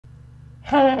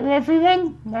Hello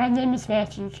everyone, my name is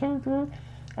Cilk,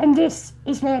 and this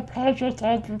is my project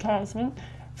advertisement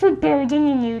for building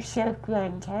a new Cilk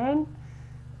runtime.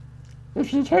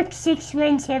 If you took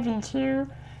 6172,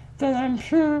 then I'm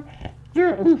sure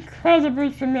you're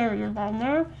incredibly familiar by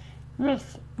now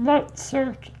with what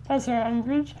Cilk as a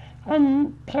language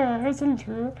and parallelism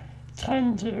tool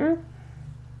can do.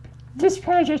 This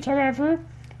project, however,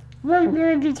 won't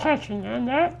really be touching on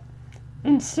that.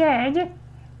 Instead,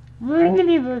 we're going to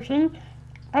be working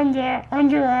on the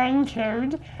underlying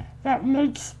code that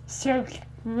makes Cilk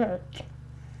work.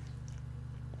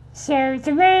 So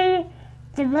the way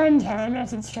the runtime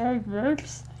as its code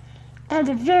works at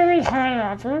a very high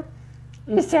level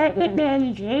is that it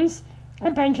manages a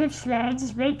bunch of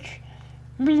threads which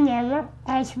we know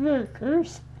as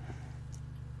workers.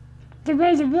 The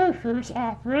way the workers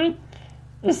operate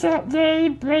is that they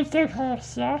break their call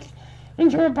stack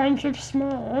into a bunch of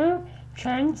smaller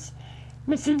chunks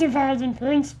with the dividing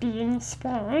points being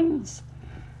spawns.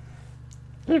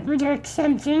 It would look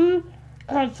something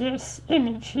like this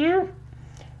image here.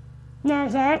 Now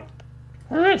that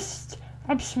list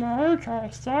of smaller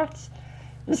call stacks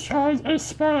is called a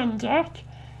spawn deck,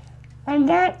 and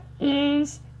that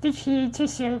is the key to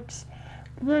Cilk's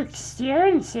work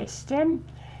stealing system,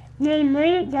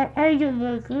 namely that other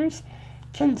workers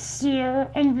can steal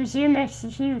and resume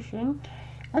execution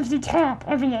of the top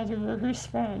of another worker's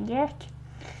spawn deck.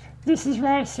 This is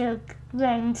why Cilk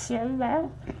runs so well.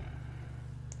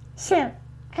 So,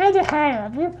 at a high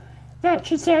level, that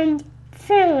should sound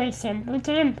fairly simple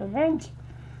to implement.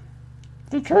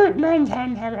 The current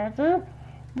runtime, however,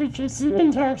 which is the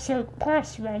Intel Cilk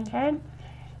Plus runtime,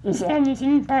 is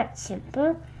anything but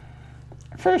simple.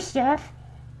 First off,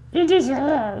 it is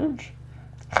large.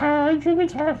 How large are we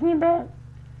talking about?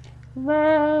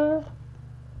 Well,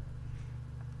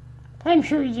 I'm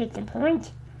sure you get the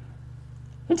point.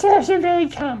 It's also very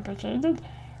complicated,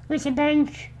 with a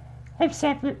bunch of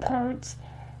separate parts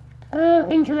all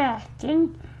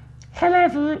interacting.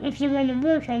 However, if you want to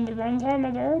work on the runtime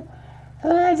at all, a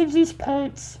lot of these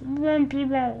parts won't be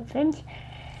relevant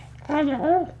at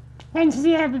all, and to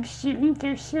the average student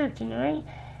they're certainly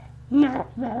not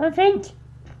relevant.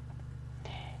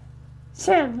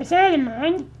 So, with that in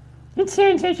mind, it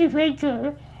sounds like a great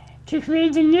goal to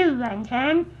create a new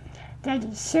runtime that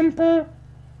is simple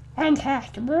and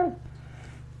hackable.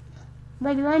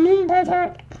 What do I mean by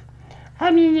that?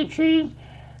 I mean it should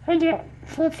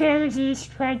fulfill these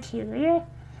criteria.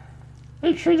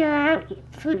 It should allow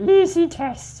for easy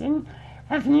testing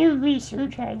of new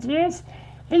research ideas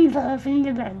involving the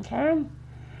runtime.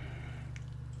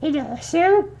 It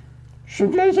also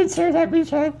should make it so that we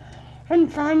can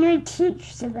finally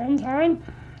teach the runtime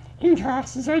in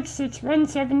classes like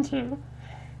 6172.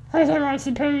 Although I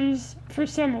suppose, for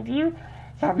some of you,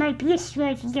 that might be a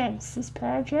strike against this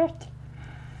project.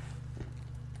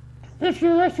 If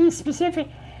you're looking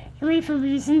specifically for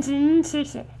reasons in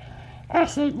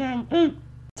S898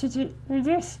 to do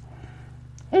this,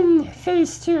 in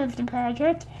Phase 2 of the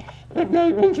project, it may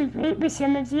integrate with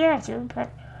some of the other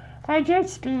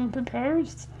projects being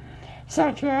proposed,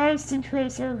 such as the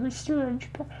traceover storage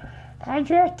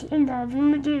project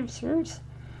involving reducers.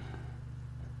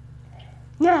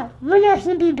 Now, we're not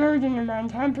going to be building a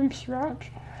runtime from scratch.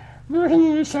 We're going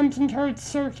to use something called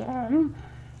Cilk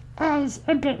as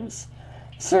a base.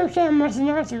 Cilk was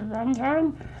another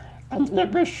runtime, and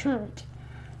it was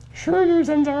shorter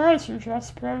than the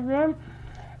Lysertrust program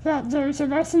that those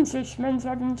of us in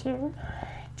 6172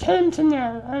 came to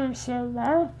know oh so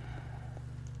well.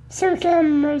 Cilk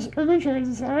was originally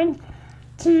designed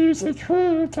to use a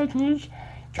cool technique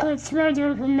called thread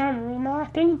over memory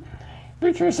mapping,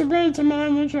 which was a way to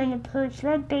manage on a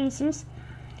per-thread basis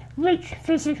which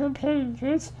physical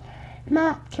pages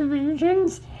map to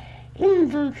regions in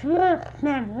virtual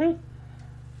memory.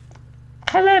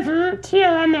 However,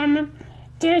 TLMM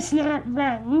does not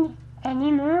run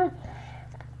anymore.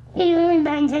 It only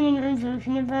runs on an old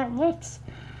version of Linux.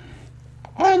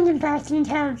 And in fact, the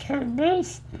entire code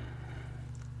base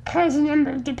has a number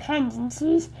of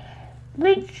dependencies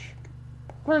which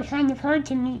are kind of hard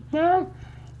to meet now.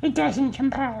 It doesn't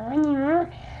compile anymore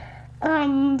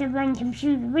on the one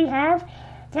computer we have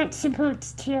that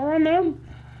supports TLMM.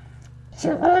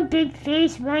 So our big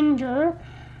Phase 1 goal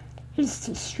is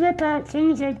to strip out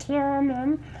things like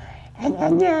TLMM and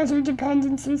any other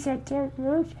dependencies that don't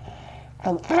work,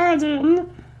 and add in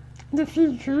the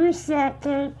features that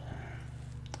they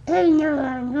no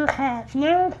longer have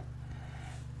now.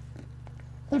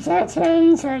 If that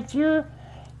sounds like your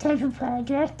type of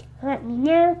project, let me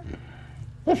know.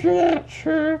 If you're not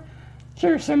sure,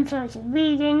 here's some further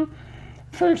reading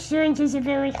First joint is a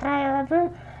very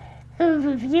high-level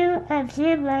overview of the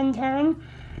runtime.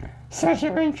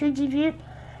 Second one could give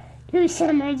you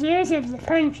some ideas of the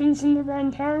functions in the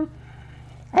runtime.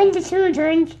 And the third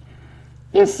one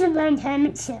is the runtime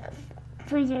itself,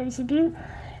 for those of you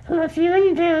who are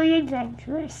feeling very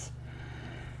adventurous.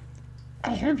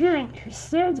 I hope you're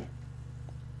interested.